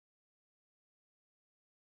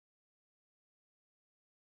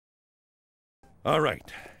All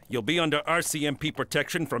right. You'll be under RCMP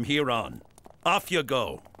protection from here on. Off you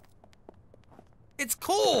go. It's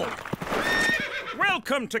cool!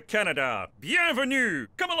 Welcome to Canada. Bienvenue.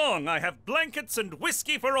 Come along. I have blankets and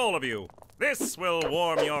whiskey for all of you. This will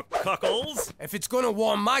warm your cockles. If it's gonna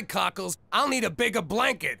warm my cockles, I'll need a bigger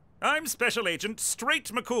blanket. I'm Special Agent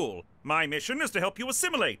Straight McCool. My mission is to help you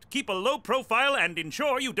assimilate, keep a low profile, and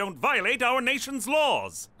ensure you don't violate our nation's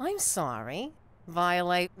laws. I'm sorry.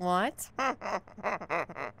 Violate what?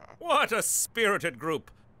 What a spirited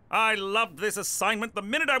group. I loved this assignment the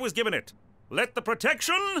minute I was given it. Let the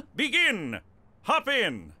protection begin. Hop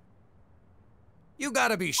in. You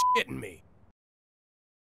gotta be shitting me.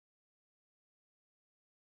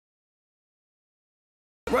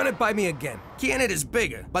 Run it by me again. Canada's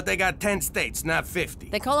bigger, but they got 10 states, not 50.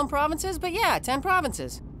 They call them provinces, but yeah, 10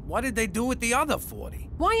 provinces. What did they do with the other 40?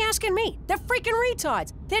 Why you asking me? They're freaking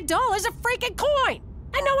retards. Their dollar's a freaking coin.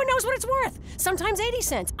 And no one knows what it's worth. Sometimes 80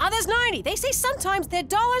 cents, others 90. They say sometimes their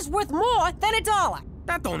dollar's worth more than a dollar.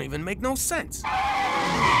 That don't even make no sense.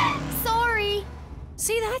 Sorry.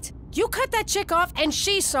 See that? You cut that chick off and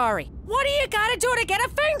she's sorry. What do you gotta do to get a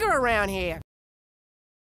finger around here?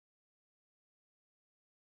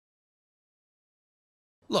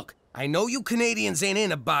 Look, I know you Canadians ain't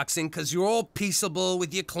into boxing because you're all peaceable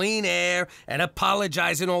with your clean air and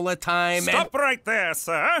apologizing all the time. Stop right there,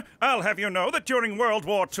 sir. I'll have you know that during World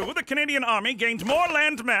War II, the Canadian Army gained more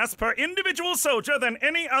land mass per individual soldier than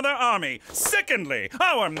any other army. Secondly,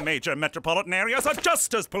 our major metropolitan areas are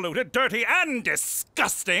just as polluted, dirty, and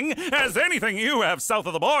disgusting as anything you have south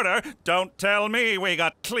of the border. Don't tell me we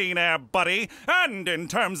got clean air, buddy. And in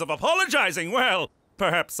terms of apologizing, well,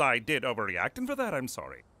 perhaps I did overreact, and for that I'm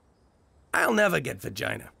sorry. I'll never get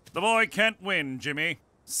vagina. The boy can't win, Jimmy.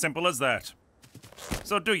 Simple as that.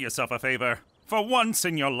 So do yourself a favor. For once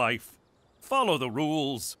in your life, follow the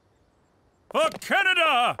rules. For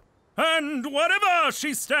Canada! And whatever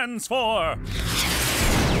she stands for!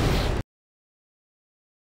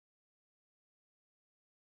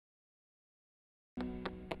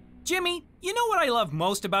 Jimmy, you know what I love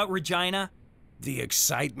most about Regina? The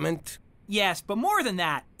excitement? Yes, but more than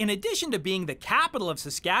that, in addition to being the capital of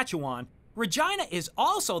Saskatchewan, Regina is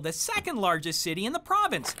also the second largest city in the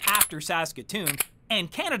province after Saskatoon, and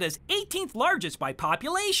Canada's 18th largest by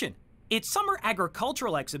population. Its summer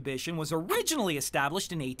agricultural exhibition was originally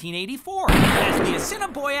established in 1884 as the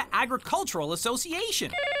Assiniboia Agricultural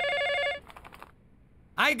Association.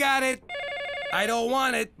 I got it. I don't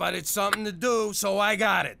want it, but it's something to do, so I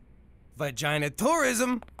got it. Vagina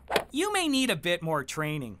tourism. You may need a bit more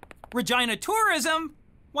training. Regina tourism?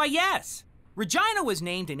 Why, yes. Regina was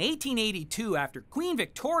named in 1882 after Queen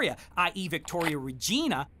Victoria, i.e. Victoria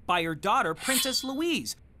Regina, by her daughter, Princess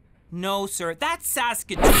Louise. No, sir, that's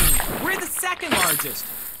Saskatoon. We're the second largest.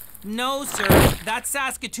 No, sir, that's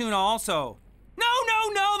Saskatoon also.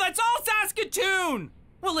 No, that's all Saskatoon!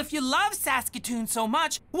 Well, if you love Saskatoon so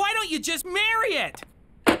much, why don't you just marry it?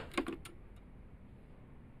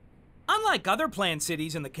 Unlike other planned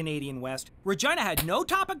cities in the Canadian West, Regina had no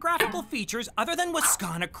topographical features other than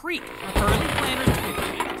Wascana Creek. Early planners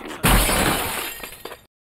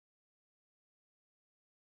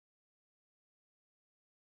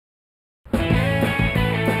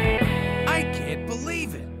I can't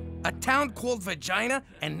believe it. A town called Vagina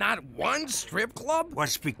and not one strip club?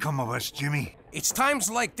 What's become of us, Jimmy? It's times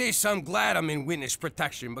like this I'm glad I'm in witness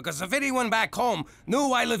protection, because if anyone back home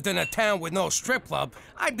knew I lived in a town with no strip club,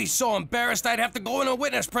 I'd be so embarrassed I'd have to go into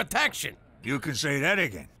witness protection. You can say that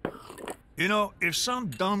again. You know, if some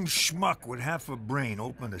dumb schmuck with half a brain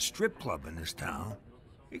opened a strip club in this town,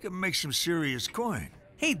 he could make some serious coin.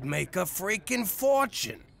 He'd make a freaking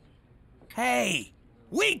fortune. Hey,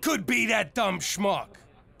 we could be that dumb schmuck.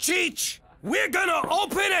 Cheech, we're gonna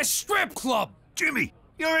open a strip club! Jimmy,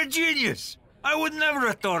 you're a genius! I would never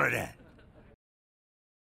have thought of that.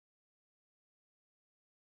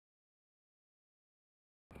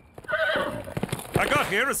 I got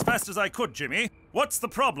here as fast as I could, Jimmy. What's the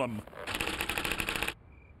problem?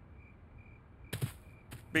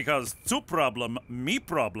 Because two problem, me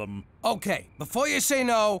problem. Okay, before you say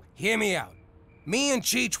no, hear me out. Me and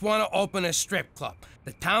Cheech want to open a strip club.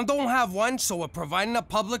 The town don't have one, so we're providing a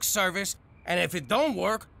public service, and if it don't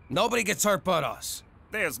work, nobody gets hurt but us.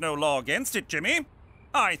 There's no law against it, Jimmy.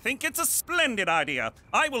 I think it's a splendid idea.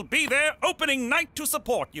 I will be there opening night to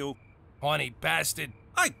support you. Horny bastard.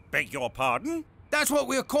 I beg your pardon? That's what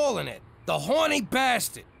we're calling it. The horny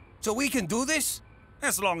bastard. So we can do this?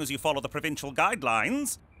 As long as you follow the provincial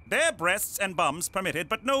guidelines. Bare breasts and bums permitted,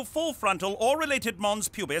 but no full frontal or related mons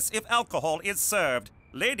pubis if alcohol is served.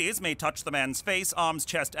 Ladies may touch the man's face, arms,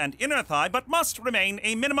 chest, and inner thigh, but must remain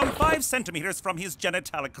a minimum 5 centimeters from his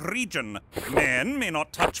genitalic region. Men may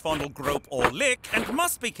not touch, fondle, grope, or lick, and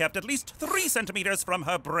must be kept at least 3 centimeters from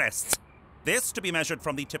her breasts. This to be measured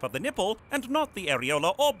from the tip of the nipple, and not the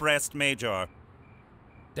areola or breast major.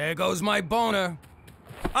 There goes my boner.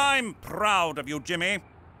 I'm proud of you, Jimmy.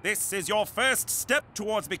 This is your first step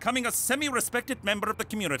towards becoming a semi-respected member of the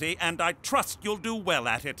community, and I trust you'll do well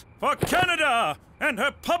at it. For Canada and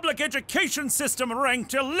her public education system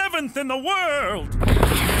ranked 11th in the world!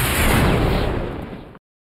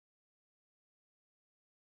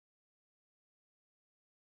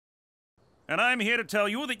 And I'm here to tell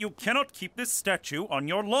you that you cannot keep this statue on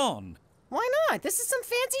your lawn. Why not? This is some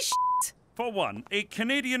fancy shit. For one, a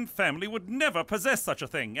Canadian family would never possess such a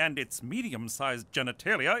thing, and its medium-sized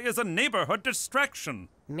genitalia is a neighborhood distraction.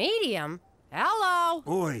 Medium? Hello?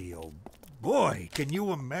 Boy, oh boy, can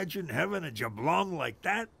you imagine having a jablong like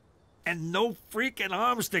that? And no freaking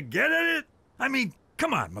arms to get at it? I mean,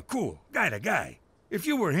 come on, McCool, guy to guy. If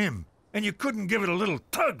you were him, and you couldn't give it a little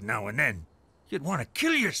tug now and then, you'd want to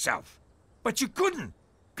kill yourself. But you couldn't,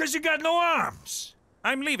 'cause you got no arms.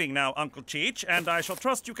 I'm leaving now, Uncle Cheech, and I shall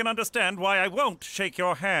trust you can understand why I won't shake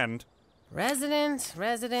your hand. Resident,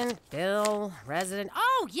 Bill, resident.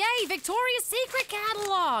 Oh, yay, Victoria's Secret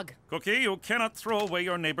catalog! Cookie, you cannot throw away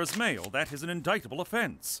your neighbor's mail. That is an indictable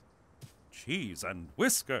offense. Cheese and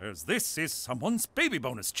whiskers, this is someone's baby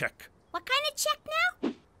bonus check. What kind of check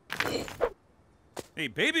now? A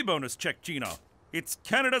baby bonus check, Gina. It's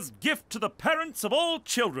Canada's gift to the parents of all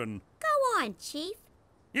children. Go on, Chief.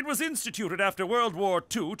 It was instituted after World War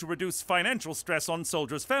II to reduce financial stress on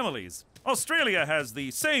soldiers' families. Australia has the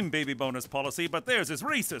same baby bonus policy, but theirs is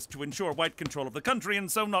racist to ensure white control of the country, and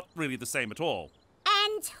so not really the same at all.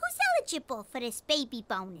 And who's eligible for this baby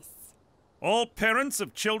bonus? All parents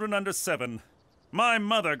of children under 7. My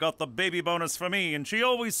mother got the baby bonus for me, and she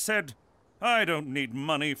always said, I don't need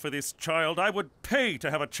money for this child. I would pay to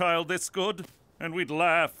have a child this good. And we'd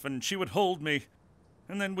laugh, and she would hold me.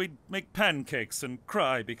 And then we'd make pancakes and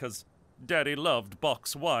cry because Daddy loved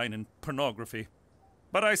box wine and pornography.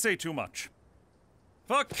 But I say too much.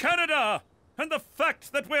 For Canada and the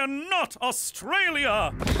fact that we're not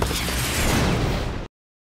Australia!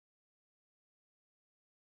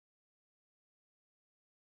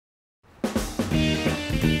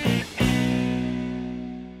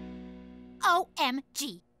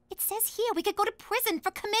 OMG. It says here we could go to prison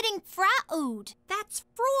for committing fraud. That's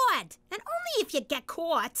fraud. And only if you get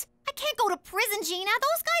caught. I can't go to prison, Gina.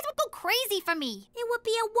 Those guys would go crazy for me. It would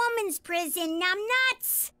be a woman's prison,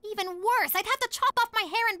 numbnuts. Even worse, I'd have to chop off my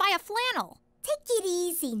hair and buy a flannel. Take it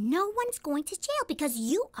easy. No one's going to jail because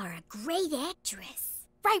you are a great actress.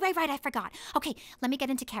 Right, I forgot. Okay, let me get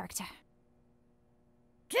into character.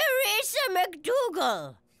 Teresa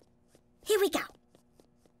MacDougal! Here we go.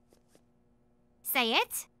 Say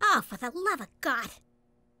it. Oh, for the love of God.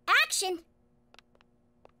 Action!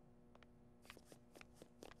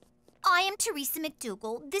 I am Teresa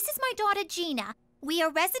MacDougal. This is my daughter, Gina. We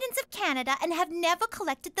are residents of Canada and have never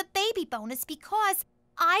collected the baby bonus because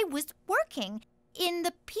I was working in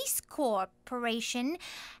the Peace Corporation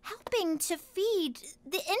helping to feed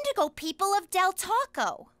the indigo people of Del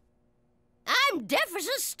Taco. I'm deaf as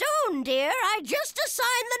a stone, dear. I just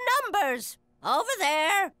assigned the numbers. Over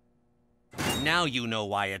there. Now you know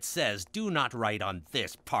why it says do not write on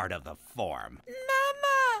this part of the form.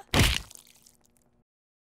 Mama!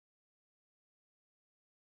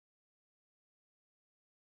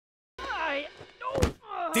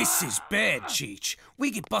 This is bad, Cheech.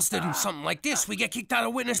 We get busted in something like this, we get kicked out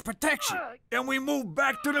of witness protection. And we move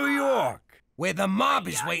back to New York, where the mob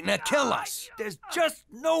is waiting to kill us. There's just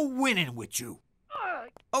no winning with you.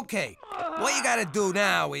 Okay, what you gotta do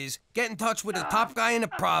now is get in touch with the top guy in the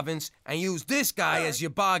province and use this guy as your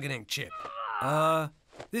bargaining chip.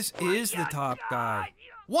 This is the top guy.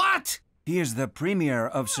 What? He is the premier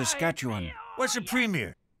of Saskatchewan. What's a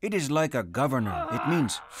premier? It is like a governor. It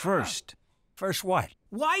means first. First what?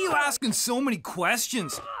 Why are you asking so many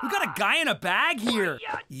questions? We got a guy in a bag here.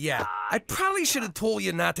 Yeah, I probably should have told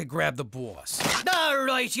you not to grab the boss. All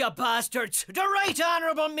right, you bastards. The Right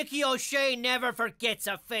Honourable Mickey O'Shea never forgets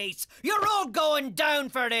a face. You're all going down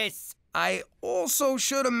for this. I also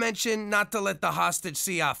should have mentioned not to let the hostage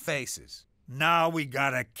see our faces. Now we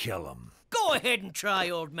gotta kill him. Go ahead and try,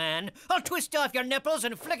 old man. I'll twist off your nipples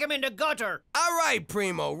and flick him in the gutter. All right,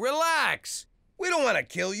 Primo, relax. We don't want to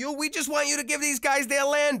kill you. We just want you to give these guys their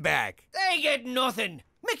land back. They get nothing.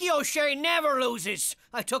 Mickey O'Shea never loses.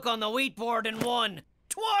 I took on the wheat board and won.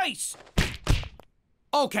 Twice!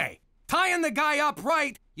 Okay, tying the guy up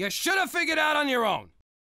right, you should have figured out on your own.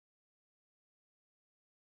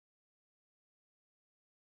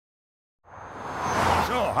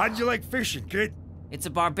 how'd you like fishing, kid? It's a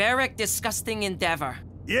barbaric, disgusting endeavor.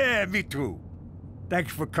 Yeah, me too.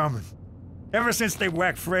 Thanks for coming. Ever since they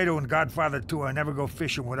whacked Fredo in Godfather 2, I never go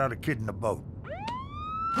fishing without a kid in the boat.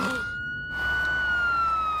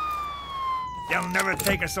 They'll never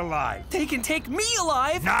take us alive. They can take me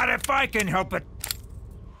alive! Not if I can help it.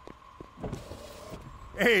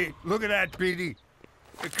 Hey, look at that, Petey.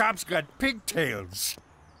 The cops got pigtails.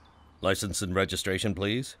 License and registration,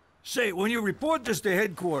 please. Say, when you report this to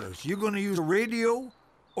headquarters, you gonna use a radio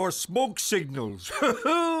or smoke signals?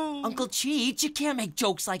 Uncle Cheech, you can't make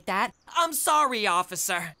jokes like that. I'm sorry,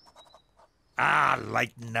 officer. Ah,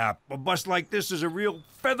 lighten up. A bus like this is a real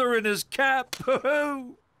feather in his cap.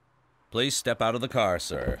 Please step out of the car,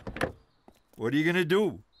 sir. What are you gonna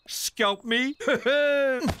do? Scalp me?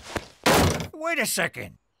 Wait a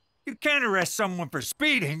second. You can't arrest someone for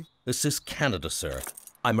speeding. This is Canada, sir.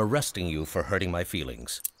 I'm arresting you for hurting my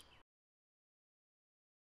feelings.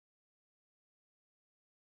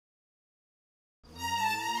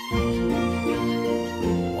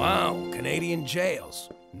 Wow, Canadian jails.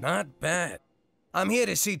 Not bad. I'm here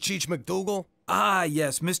to see Cheech MacDougal. Ah,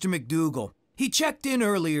 yes, Mr. MacDougal. He checked in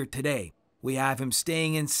earlier today. We have him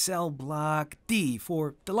staying in cell block D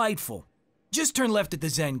for Delightful. Just turn left at the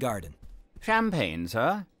Zen Garden. Champagne,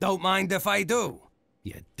 sir? Don't mind if I do,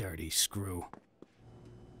 you dirty screw.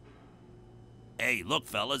 Hey, look,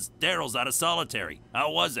 fellas, Daryl's out of solitary.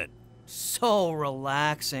 How was it? So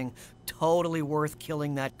relaxing. Totally worth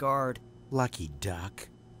killing that guard. Lucky duck.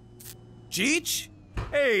 Cheech?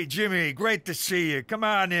 Hey, Jimmy, great to see you. Come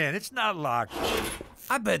on in. It's not locked.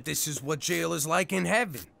 I bet this is what jail is like in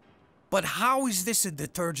heaven. But how is this a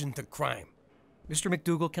detergent to crime? Mr.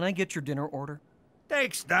 MacDougal, can I get your dinner order?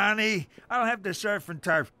 Thanks, Donnie. I'll have the surf and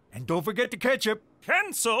turf. And don't forget the ketchup.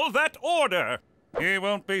 Cancel that order! He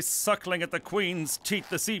won't be suckling at the Queen's teat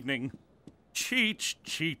this evening. Cheech,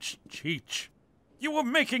 Cheech, Cheech. You were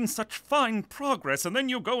making such fine progress, and then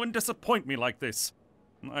you go and disappoint me like this.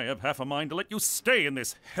 I have half a mind to let you stay in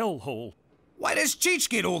this hellhole. Why does Cheech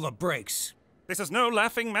get all the breaks? This is no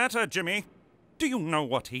laughing matter, Jimmy. Do you know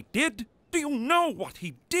what he did? Do you know what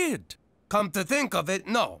he did? Come to think of it,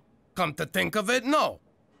 no. Come to think of it, no.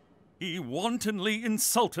 He wantonly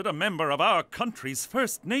insulted a member of our country's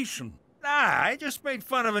First Nation. Nah, I just made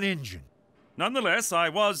fun of an Injun. Nonetheless, I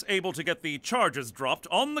was able to get the charges dropped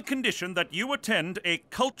on the condition that you attend a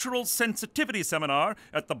cultural sensitivity seminar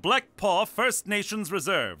at the Black Paw First Nations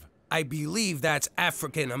Reserve. I believe that's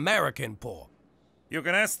African American paw. You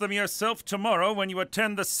can ask them yourself tomorrow when you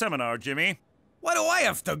attend the seminar, Jimmy. Why do I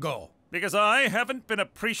have to go? Because I haven't been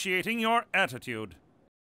appreciating your attitude.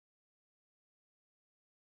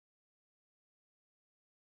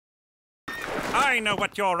 I know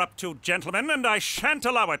what you're up to, gentlemen, and I shan't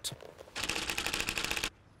allow it.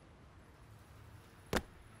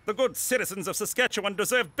 The good citizens of Saskatchewan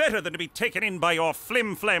deserve better than to be taken in by your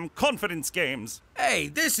flim-flam confidence games. Hey,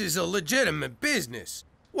 this is a legitimate business.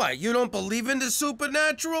 Why, you don't believe in the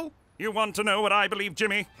supernatural? You want to know what I believe,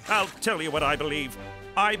 Jimmy? I'll tell you what I believe.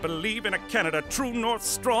 I believe in a Canada true north,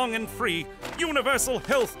 strong and free, universal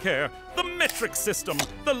health care, the metric system,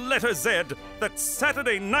 the letter Z, that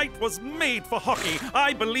Saturday night was made for hockey.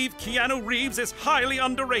 I believe Keanu Reeves is highly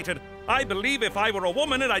underrated. I believe if I were a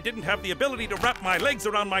woman and I didn't have the ability to wrap my legs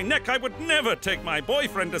around my neck, I would never take my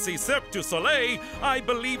boyfriend to see Cirque du Soleil. I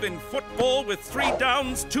believe in football with 3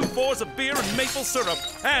 downs, 2 fours of beer and maple syrup.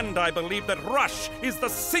 And I believe that Rush is the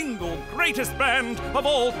single greatest band of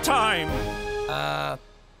all time.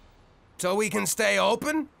 So we can stay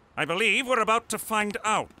open? I believe we're about to find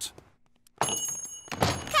out.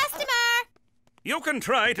 Customer! You can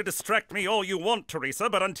try to distract me all you want, Teresa,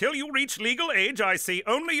 but until you reach legal age, I see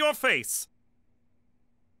only your face.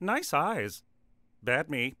 Nice eyes. Bad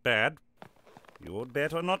me, bad. You'd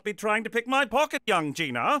better not be trying to pick my pocket, young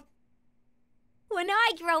Gina. When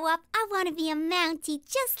I grow up, I want to be a Mountie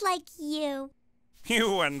just like you.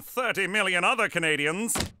 You and 30 million other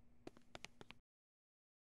Canadians.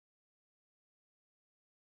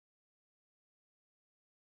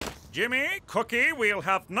 Jimmy, Cookie, we'll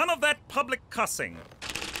have none of that public cussing.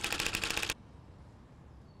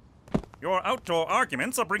 Your outdoor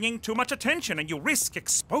arguments are bringing too much attention and you risk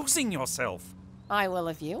exposing yourself. I will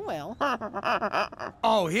if you will.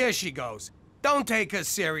 Oh, here she goes. Don't take her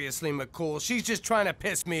seriously, McCool. She's just trying to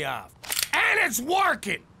piss me off. And it's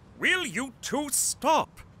working! Will you two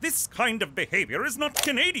stop? This kind of behavior is not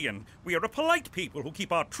Canadian. We are a polite people who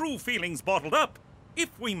keep our true feelings bottled up.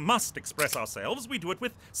 If we must express ourselves, we do it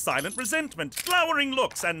with silent resentment, glowering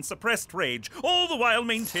looks, and suppressed rage, all the while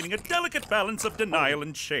maintaining a delicate balance of denial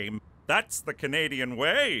and shame. That's the Canadian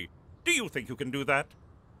way. Do you think you can do that?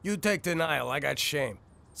 You take denial, I got shame.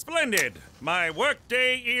 Splendid. My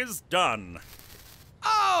workday is done.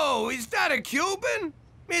 Oh, is that a Cuban?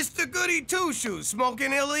 Mr. Goody Two-Shoes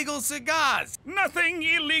smoking illegal cigars. Nothing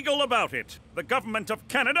illegal about it. The government of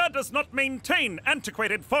Canada does not maintain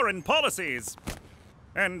antiquated foreign policies.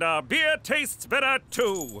 And our beer tastes better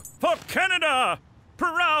too. For Canada!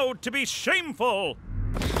 Proud to be shameful!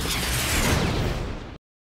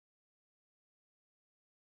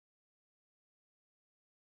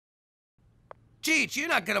 Cheech, you're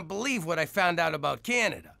not gonna believe what I found out about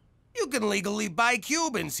Canada. You can legally buy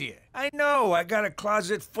Cubans here. I know, I got a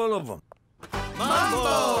closet full of them.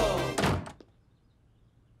 Mambo!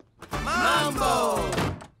 Mambo!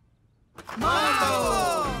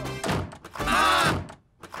 Mambo!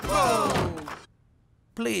 Mambo!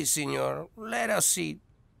 Please, senor, let us see.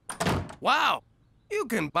 Wow! You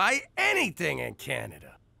can buy anything in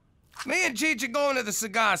Canada. Me and Cheech are going to the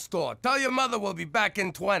cigar store. Tell your mother we'll be back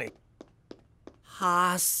in 20.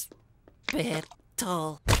 Hospital.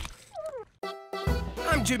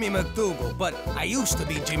 I'm Jimmy MacDougal, but I used to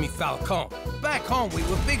be Jimmy Falcone. Back home, we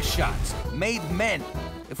were big shots, made men.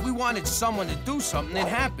 If we wanted someone to do something, it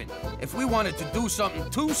happened. If we wanted to do something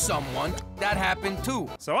to someone, that happened too.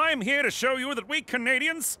 So I'm here to show you that we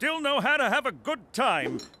Canadians still know how to have a good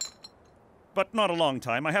time. But not a long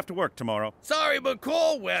time. I have to work tomorrow. Sorry, but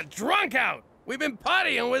cool, we're drunk out. We've been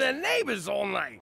partying with the neighbors all night.